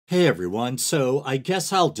Hey everyone, so I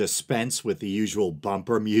guess I'll dispense with the usual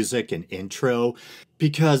bumper music and intro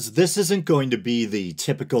because this isn't going to be the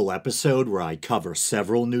typical episode where I cover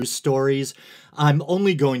several news stories. I'm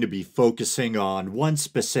only going to be focusing on one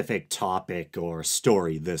specific topic or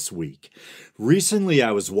story this week. Recently,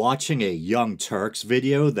 I was watching a Young Turks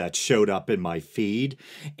video that showed up in my feed,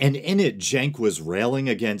 and in it, Cenk was railing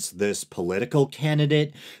against this political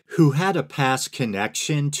candidate who had a past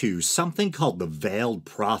connection to something called the Veiled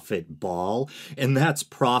Prophet Ball, and that's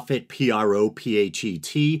Prophet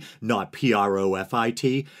Prophet, not Profit.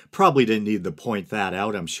 Probably didn't need to point that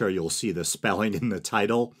out. I'm sure you'll see the spelling in the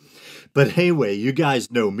title. But anyway, you guys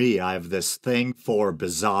know me. I have this thing for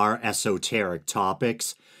bizarre, esoteric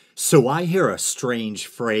topics. So I hear a strange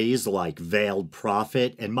phrase like veiled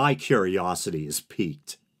prophet, and my curiosity is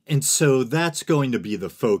piqued. And so that's going to be the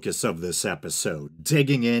focus of this episode,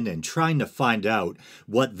 digging in and trying to find out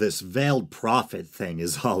what this veiled prophet thing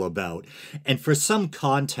is all about. And for some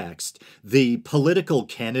context, the political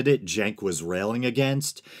candidate Cenk was railing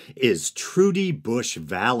against is Trudy Bush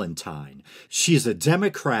Valentine. She's a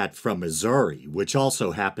Democrat from Missouri, which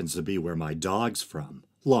also happens to be where my dog's from.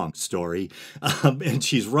 Long story. And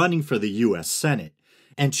she's running for the U.S. Senate.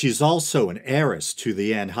 And she's also an heiress to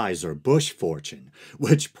the Anheuser-Busch fortune,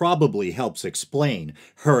 which probably helps explain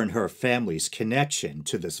her and her family's connection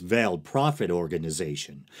to this veiled prophet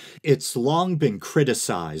organization. It's long been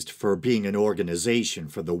criticized for being an organization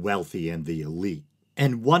for the wealthy and the elite.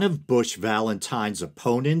 And one of Bush Valentine's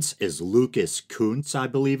opponents is Lucas Kuntz, I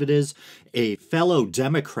believe it is, a fellow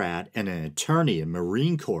Democrat and an attorney and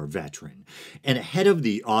Marine Corps veteran. And ahead of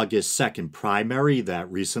the August 2nd primary that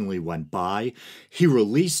recently went by, he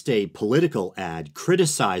released a political ad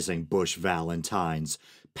criticizing Bush Valentine's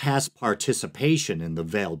past participation in the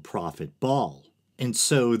Veiled Prophet Ball. And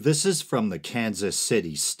so this is from the Kansas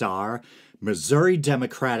City Star. Missouri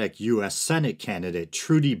Democratic U.S. Senate candidate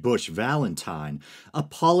Trudy Bush Valentine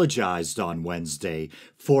apologized on Wednesday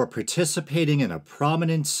for participating in a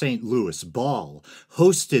prominent St. Louis ball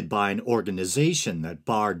hosted by an organization that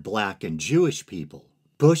barred Black and Jewish people.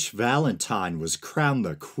 Bush Valentine was crowned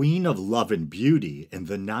the Queen of Love and Beauty in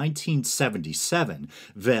the 1977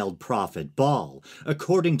 Veiled Prophet Ball,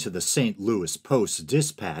 according to the St. Louis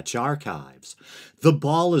Post-Dispatch archives. The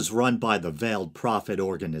ball is run by the Veiled Prophet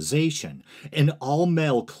organization, an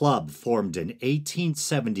all-male club formed in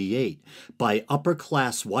 1878 by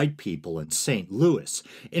upper-class white people in St. Louis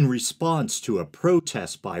in response to a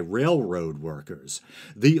protest by railroad workers.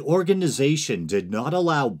 The organization did not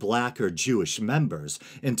allow Black or Jewish members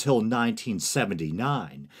until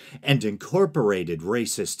 1979 and incorporated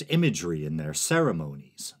racist imagery in their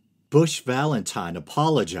ceremonies. Bush Valentine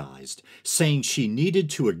apologized, saying she needed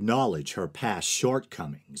to acknowledge her past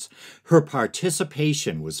shortcomings. Her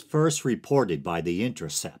participation was first reported by The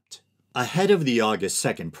Intercept. Ahead of the August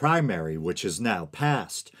 2nd primary, which is now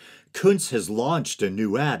passed, Kuntz has launched a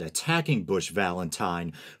new ad attacking Bush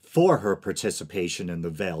Valentine for her participation in the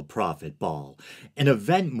Veiled Prophet Ball, an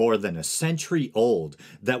event more than a century old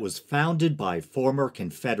that was founded by former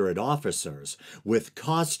Confederate officers with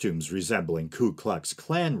costumes resembling Ku Klux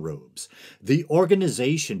Klan robes. The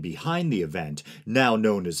organization behind the event, now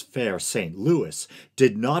known as Fair St. Louis,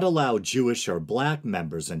 did not allow Jewish or Black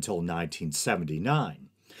members until 1979.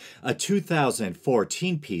 A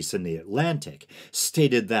 2014 piece in The Atlantic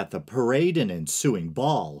stated that the parade and ensuing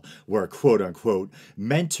ball were, quote-unquote,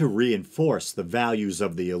 meant to reinforce the values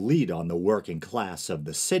of the elite on the working class of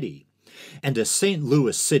the city. And a St.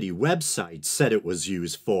 Louis City website said it was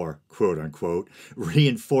used for, quote-unquote,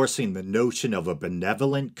 reinforcing the notion of a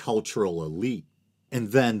benevolent cultural elite.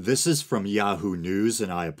 And then this is from Yahoo News,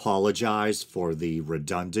 and I apologize for the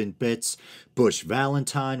redundant bits. Bush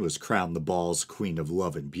Valentine was crowned the ball's Queen of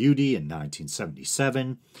Love and Beauty in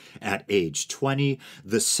 1977. At age 20,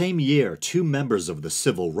 the same year, two members of the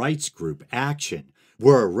civil rights group Action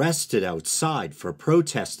were arrested outside for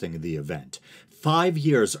protesting the event. 5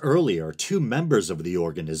 years earlier, two members of the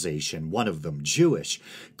organization, one of them Jewish,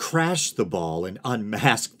 crashed the ball and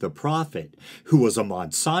unmasked the prophet, who was a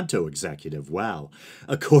Monsanto executive. Wow.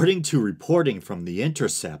 According to reporting from The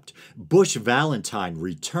Intercept, Bush Valentine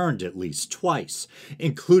returned at least twice,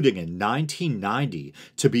 including in 1990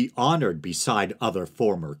 to be honored beside other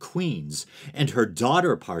former queens, and her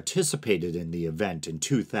daughter participated in the event in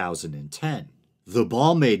 2010. The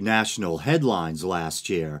ball made national headlines last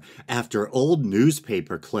year after old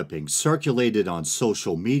newspaper clippings circulated on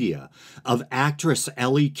social media of actress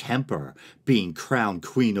Ellie Kemper being crowned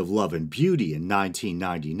Queen of Love and Beauty in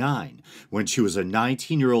 1999 when she was a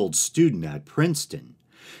 19-year-old student at Princeton.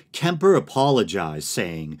 Kemper apologized,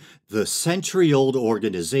 saying, "The century-old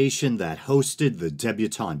organization that hosted the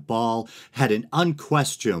debutante ball had an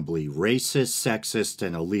unquestionably racist, sexist,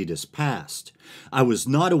 and elitist past. I was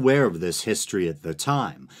not aware of this history at the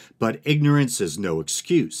time, but ignorance is no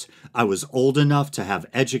excuse. I was old enough to have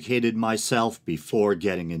educated myself before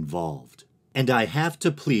getting involved." And I have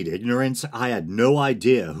to plead ignorance. I had no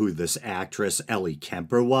idea who this actress Ellie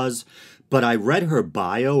Kemper was, but I read her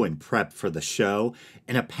bio in prep for the show,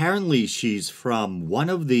 and apparently she's from one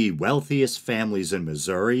of the wealthiest families in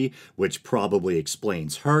Missouri, which probably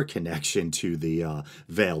explains her connection to the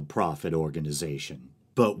Veiled Prophet organization.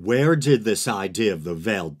 But where did this idea of the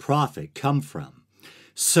Veiled Prophet come from?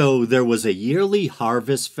 So there was a yearly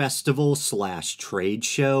harvest festival / trade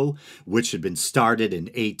show, which had been started in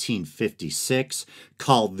 1856,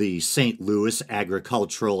 called the St. Louis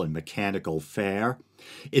Agricultural and Mechanical Fair.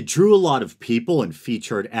 It drew a lot of people and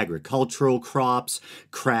featured agricultural crops,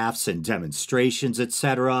 crafts, and demonstrations,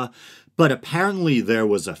 etc. But apparently there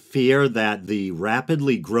was a fear that the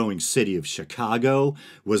rapidly growing city of Chicago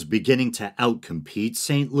was beginning to outcompete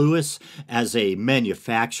St. Louis as a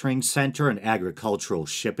manufacturing center and agricultural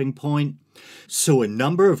shipping point. So a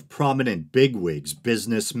number of prominent bigwigs,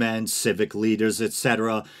 businessmen, civic leaders,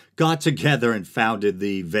 etc., got together and founded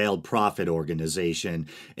the Veiled Prophet organization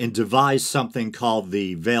and devised something called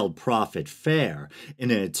the Veiled Prophet Fair in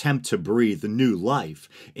an attempt to breathe new life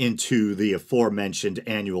into the aforementioned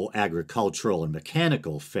annual agricultural and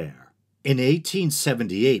mechanical fair. In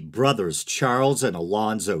 1878, brothers Charles and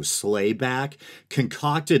Alonzo Slayback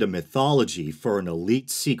concocted a mythology for an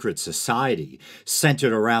elite secret society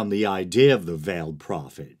centered around the idea of the Veiled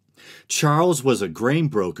Prophet. Charles was a grain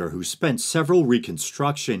broker who spent several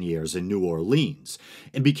Reconstruction years in New Orleans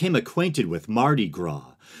and became acquainted with Mardi Gras,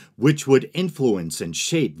 which would influence and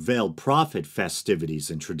shape Veiled Prophet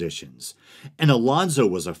festivities and traditions. And Alonzo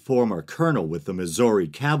was a former colonel with the Missouri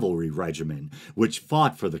Cavalry Regiment, which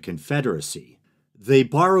fought for the Confederacy. They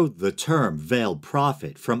borrowed the term Veiled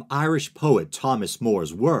Prophet from Irish poet Thomas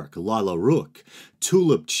More's work, Lalla Rookh,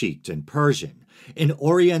 tulip-cheeked and Persian, an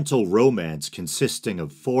Oriental romance consisting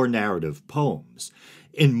of 4 narrative poems.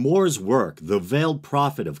 In More's work, the Veiled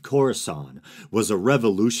Prophet of Khorasan was a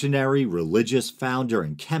revolutionary religious founder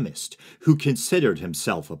and chemist who considered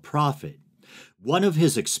himself a prophet. One of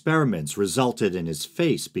his experiments resulted in his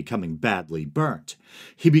face becoming badly burnt.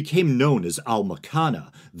 He became known as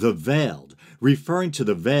Al-Makana, the Veiled, referring to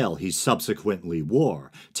the veil he subsequently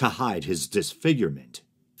wore to hide his disfigurement.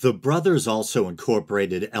 The brothers also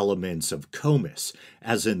incorporated elements of Comus,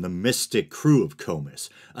 as in the mystic crew of Comus,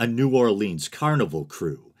 a New Orleans carnival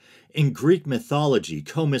crew. In Greek mythology,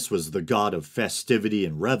 Comus was the god of festivity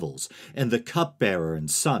and revels, and the cupbearer and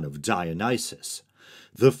son of Dionysus.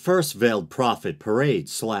 The first Veiled Prophet parade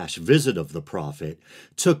 / visit of the prophet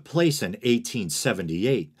took place in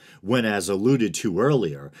 1878, when, as alluded to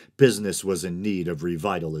earlier, business was in need of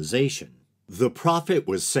revitalization. The prophet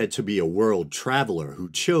was said to be a world traveler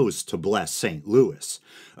who chose to bless St. Louis.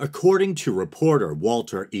 According to reporter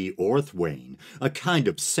Walter E. Orthwain, a kind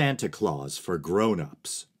of Santa Claus for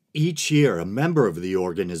grown-ups. Each year, a member of the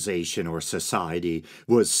organization or society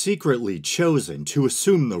was secretly chosen to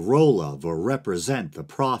assume the role of or represent the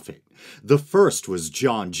prophet. The first was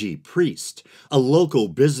John G. Priest, a local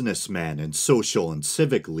businessman and social and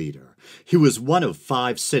civic leader. He was one of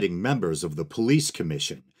 5 sitting members of the police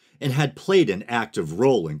commission, and had played an active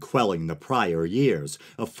role in quelling the prior year's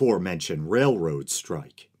aforementioned railroad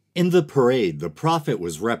strike. In the parade, the prophet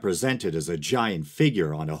was represented as a giant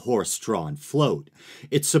figure on a horse-drawn float.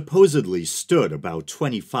 It supposedly stood about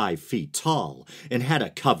 25 feet tall and had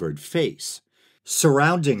a covered face.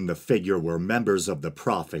 Surrounding the figure were members of the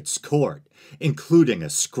prophet's court, including a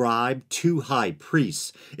scribe, 2 high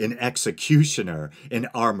priests, an executioner, and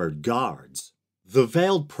armored guards. The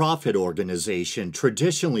Veiled Prophet organization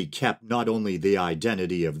traditionally kept not only the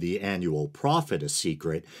identity of the annual prophet a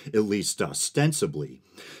secret, at least ostensibly,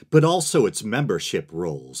 but also its membership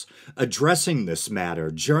roles. Addressing this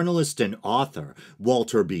matter, journalist and author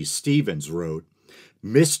Walter B. Stevens wrote,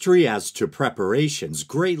 "Mystery as to preparations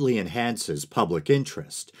greatly enhances public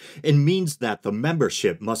interest and means that the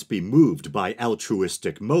membership must be moved by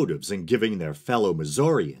altruistic motives in giving their fellow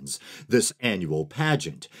Missourians this annual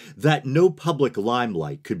pageant, that no public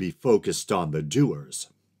limelight could be focused on the doers."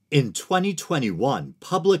 In 2021,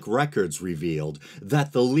 public records revealed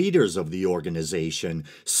that the leaders of the organization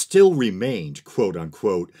still remained,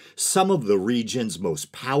 quote-unquote, some of the region's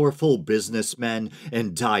most powerful businessmen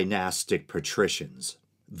and dynastic patricians.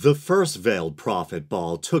 The first Veiled Prophet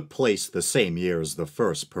Ball took place the same year as the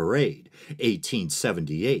first parade,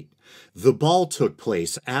 1878. The ball took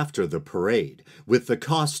place after the parade, with the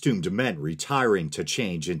costumed men retiring to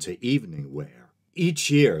change into evening wear.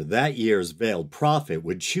 Each year, that year's veiled prophet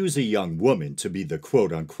would choose a young woman to be the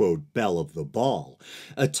quote-unquote belle of the ball,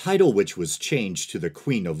 a title which was changed to the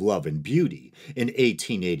Queen of Love and Beauty in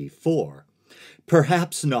 1884.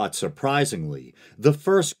 Perhaps not surprisingly, the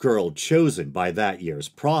first girl chosen by that year's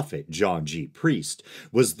prophet, John G. Priest,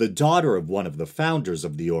 was the daughter of one of the founders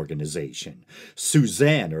of the organization,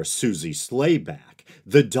 Suzanne or Susie Slayback,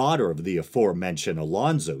 the daughter of the aforementioned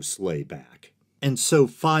Alonzo Slayback. And so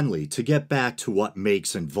finally, to get back to what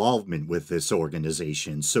makes involvement with this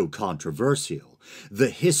organization so controversial, the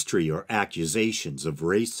history or accusations of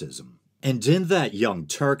racism. And in that Young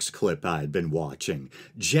Turks clip I had been watching,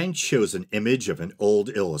 Cenk shows an image of an old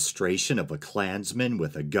illustration of a Klansman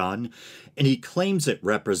with a gun, and he claims it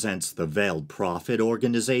represents the Veiled Prophet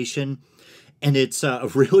organization. And it's a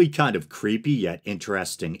really kind of creepy yet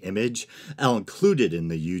interesting image. I'll include it in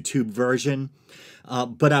the YouTube version.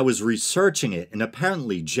 But I was researching it, and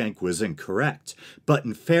apparently Cenk was incorrect. But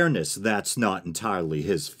in fairness, that's not entirely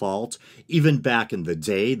his fault. Even back in the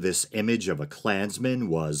day, this image of a Klansman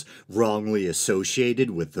was wrongly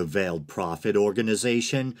associated with the Veiled Prophet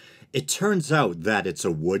organization. It turns out that it's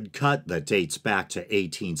a woodcut that dates back to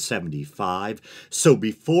 1875, so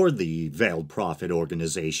before the Veiled Prophet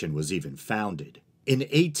organization was even founded. In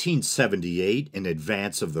 1878, in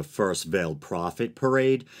advance of the first Veiled Prophet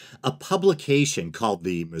parade, a publication called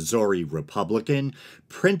the Missouri Republican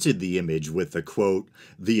printed the image with the quote,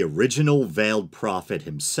 "the original Veiled Prophet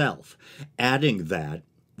himself," adding that,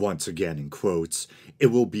 once again in quotes, "it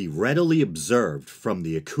will be readily observed from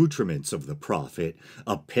the accoutrements of the prophet,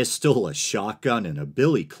 a pistol, a shotgun, and a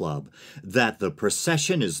billy club, that the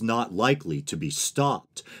procession is not likely to be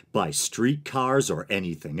stopped by streetcars or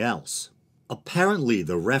anything else." Apparently,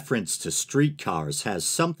 the reference to streetcars has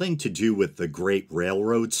something to do with the Great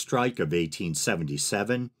Railroad Strike of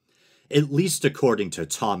 1877. At least according to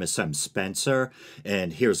Thomas M. Spencer,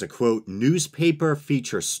 and here's a quote, "Newspaper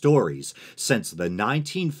feature stories since the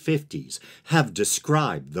 1950s have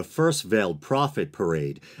described the first Veiled Prophet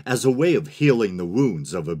parade as a way of healing the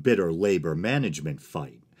wounds of a bitter labor management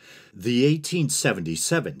fight. The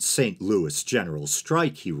 1877 St. Louis General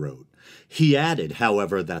Strike," he wrote. He added,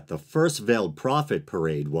 however, that the first Veiled Prophet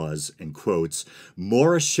parade was, in quotes,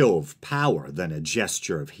 "more a show of power than a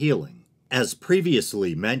gesture of healing." As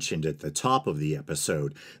previously mentioned at the top of the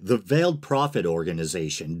episode, the Veiled Prophet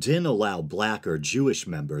organization didn't allow black or Jewish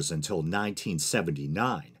members until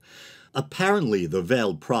 1979. Apparently, the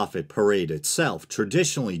Veiled Prophet parade itself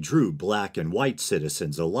traditionally drew black and white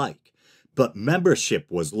citizens alike, but membership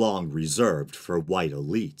was long reserved for white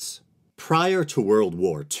elites. Prior to World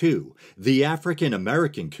War II, the African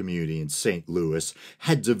American community in St. Louis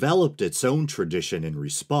had developed its own tradition in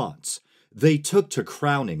response. They took to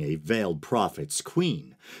crowning a Veiled Prophet's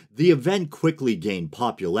queen. The event quickly gained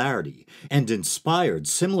popularity and inspired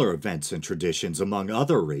similar events and traditions among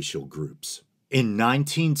other racial groups. In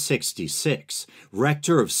 1966,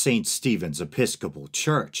 rector of St. Stephen's Episcopal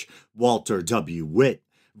Church, Walter W. Witt,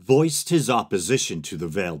 voiced his opposition to the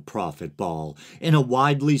Veiled Prophet Ball in a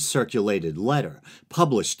widely circulated letter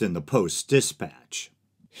published in the Post-Dispatch.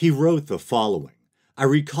 He wrote the following, "I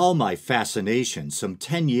recall my fascination some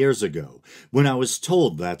 10 years ago when I was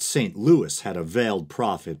told that St. Louis had a Veiled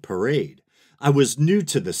Prophet parade. I was new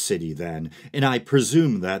to the city then, and I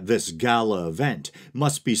presumed that this gala event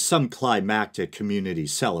must be some climactic community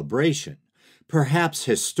celebration, perhaps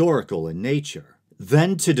historical in nature.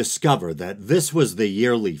 Then to discover that this was the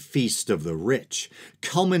yearly feast of the rich,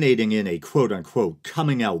 culminating in a quote-unquote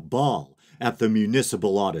coming-out ball at the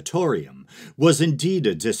municipal auditorium, was indeed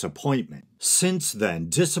a disappointment. Since then,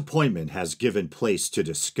 disappointment has given place to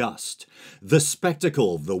disgust. The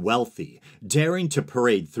spectacle of the wealthy daring to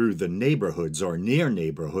parade through the neighborhoods or near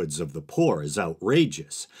neighborhoods of the poor is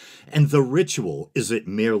outrageous. And the ritual, is it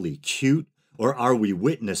merely cute? Or are we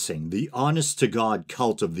witnessing the honest-to-God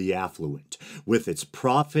cult of the affluent, with its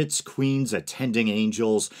prophets, queens, attending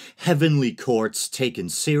angels, heavenly courts taken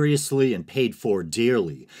seriously and paid for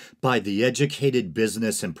dearly by the educated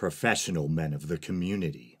business and professional men of the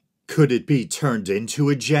community? Could it be turned into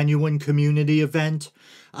a genuine community event?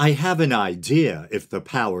 I have an idea if the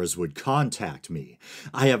powers would contact me.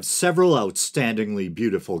 I have several outstandingly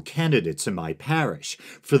beautiful candidates in my parish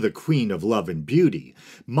for the Queen of Love and Beauty.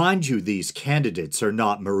 Mind you, these candidates are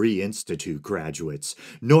not Marie Institute graduates,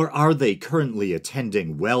 nor are they currently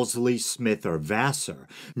attending Wellesley, Smith, or Vassar,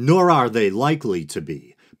 nor are they likely to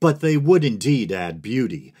be. But they would indeed add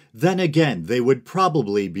beauty. Then again, they would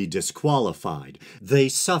probably be disqualified. They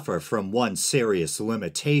suffer from one serious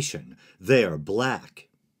limitation. They are black.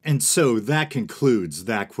 And so that concludes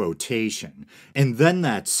that quotation. And then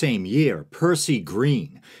that same year, Percy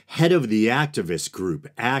Green, head of the activist group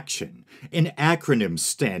Action, an acronym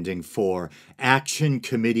standing for Action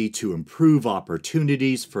Committee to Improve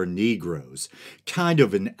Opportunities for Negroes. Kind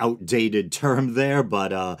of an outdated term there,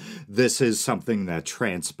 but this is something that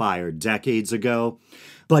transpired decades ago.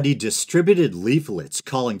 But he distributed leaflets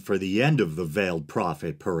calling for the end of the Veiled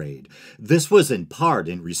Prophet Parade. This was in part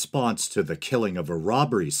in response to the killing of a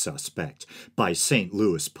robbery suspect by St.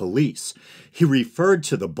 Louis police. He referred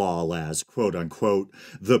to the ball as, quote-unquote,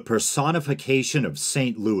 the personification of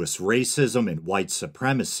St. Louis racism and white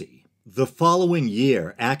supremacy. The following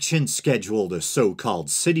year, Action scheduled a so-called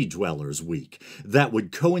City Dwellers Week that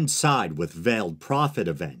would coincide with Veiled Prophet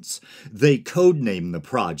events. They codenamed the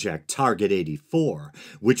project Target 84,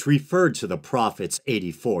 which referred to the Prophet's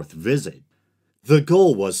 84th visit. The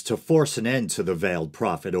goal was to force an end to the Veiled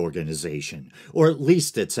Prophet organization, or at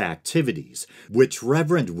least its activities, which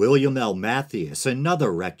Reverend William L. Matthias,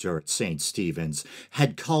 another rector at St. Stephen's,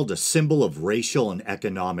 had called a symbol of racial and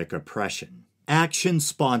economic oppression. Action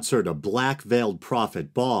sponsored a Black Veiled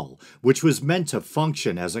Prophet Ball, which was meant to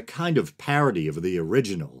function as a kind of parody of the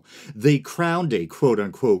original. They crowned a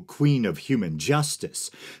quote-unquote Queen of Human Justice,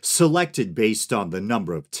 selected based on the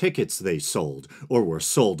number of tickets they sold or were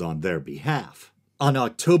sold on their behalf. On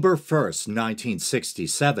October 1st,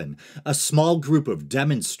 1967, a small group of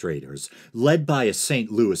demonstrators, led by a St.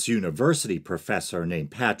 Louis University professor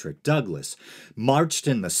named Patrick Douglas, marched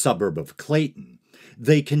in the suburb of Clayton.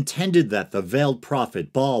 They contended that the Veiled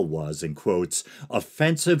Prophet Ball was, in quotes,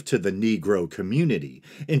 offensive to the Negro community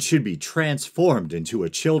and should be transformed into a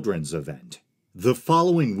children's event. The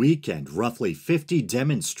following weekend, roughly 50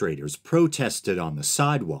 demonstrators protested on the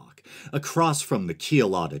sidewalk across from the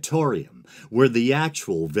Kiel Auditorium, where the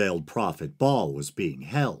actual Veiled Prophet Ball was being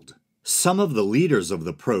held. Some of the leaders of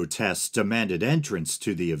the protests demanded entrance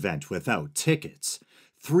to the event without tickets.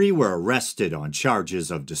 3 were arrested on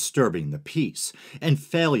charges of disturbing the peace and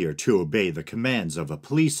failure to obey the commands of a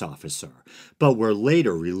police officer, but were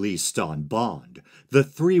later released on bond. The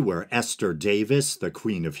 3 were Esther Davis, the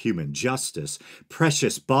Queen of Human Justice,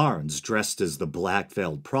 Precious Barnes, dressed as the Black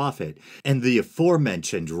Veiled Prophet, and the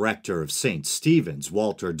aforementioned rector of St. Stephen's,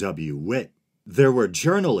 Walter W. Witt. There were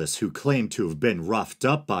journalists who claimed to have been roughed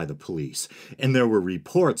up by the police, and there were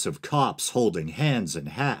reports of cops holding hands and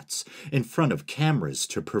hats in front of cameras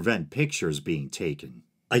to prevent pictures being taken.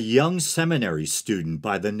 A young seminary student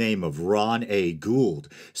by the name of Ron A. Gould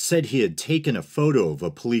said he had taken a photo of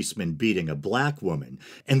a policeman beating a black woman,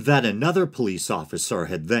 and that another police officer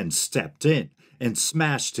had then stepped in and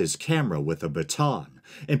smashed his camera with a baton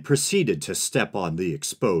and proceeded to step on the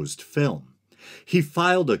exposed film. He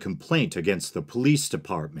filed a complaint against the police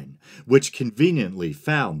department, which conveniently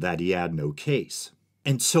found that he had no case.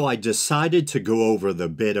 And so I decided to go over the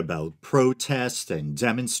bit about protests and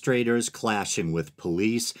demonstrators clashing with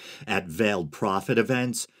police at Veiled Prophet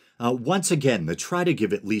events. Once again, to try to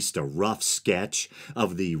give at least a rough sketch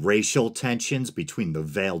of the racial tensions between the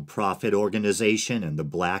Veiled Prophet organization and the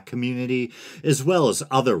black community, as well as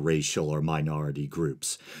other racial or minority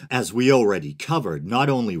groups. As we already covered, not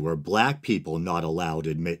only were black people not allowed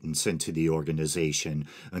admittance into the organization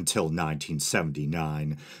until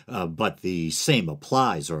 1979, but the same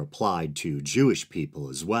applies or applied to Jewish people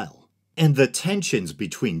as well. And the tensions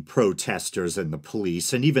between protesters and the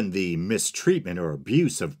police, and even the mistreatment or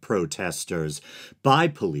abuse of protesters by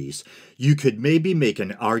police, you could maybe make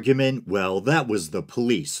an argument, well, that was the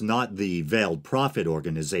police, not the Veiled Prophet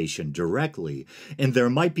organization directly, and there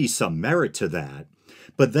might be some merit to that.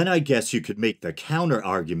 But then I guess you could make the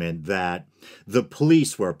counter-argument that the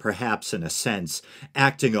police were perhaps in a sense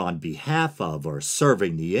acting on behalf of or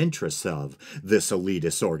serving the interests of this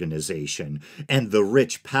elitist organization and the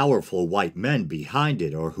rich, powerful white men behind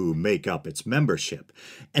it or who make up its membership.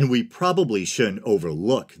 And we probably shouldn't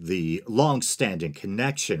overlook the long-standing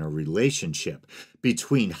connection or relationship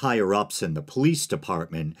between higher-ups in the police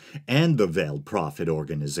department and the Veiled Prophet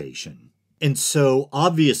organization. And so,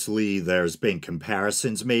 obviously, there's been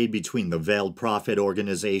comparisons made between the Veiled Prophet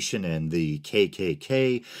organization and the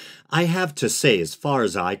KKK. I have to say, as far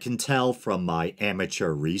as I can tell from my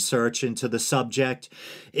amateur research into the subject,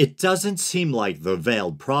 it doesn't seem like the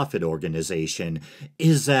Veiled Prophet organization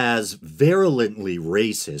is as virulently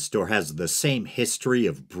racist or has the same history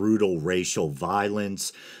of brutal racial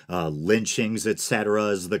violence, lynchings, etc.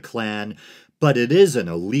 as the Klan. But it is an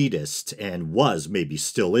elitist, and was, maybe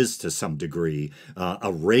still is to some degree,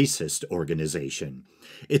 a racist organization.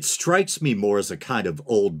 It strikes me more as a kind of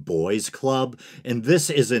old boys club, and this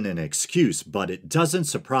isn't an excuse, but it doesn't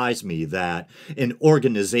surprise me that an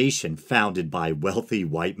organization founded by wealthy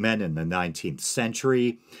white men in the 19th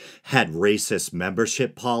century had racist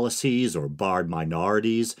membership policies or barred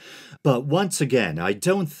minorities. But once again, I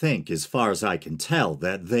don't think, as far as I can tell,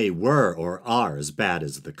 that they were or are as bad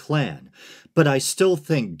as the Klan. But I still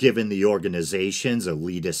think, given the organization's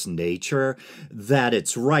elitist nature, that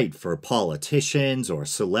it's right for politicians or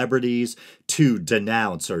celebrities to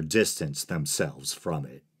denounce or distance themselves from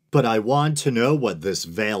it. But I want to know what this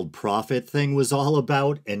veiled prophet thing was all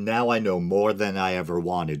about, and now I know more than I ever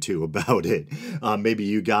wanted to about it. Maybe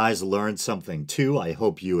you guys learned something too. I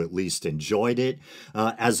hope you at least enjoyed it.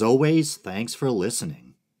 As always, thanks for listening.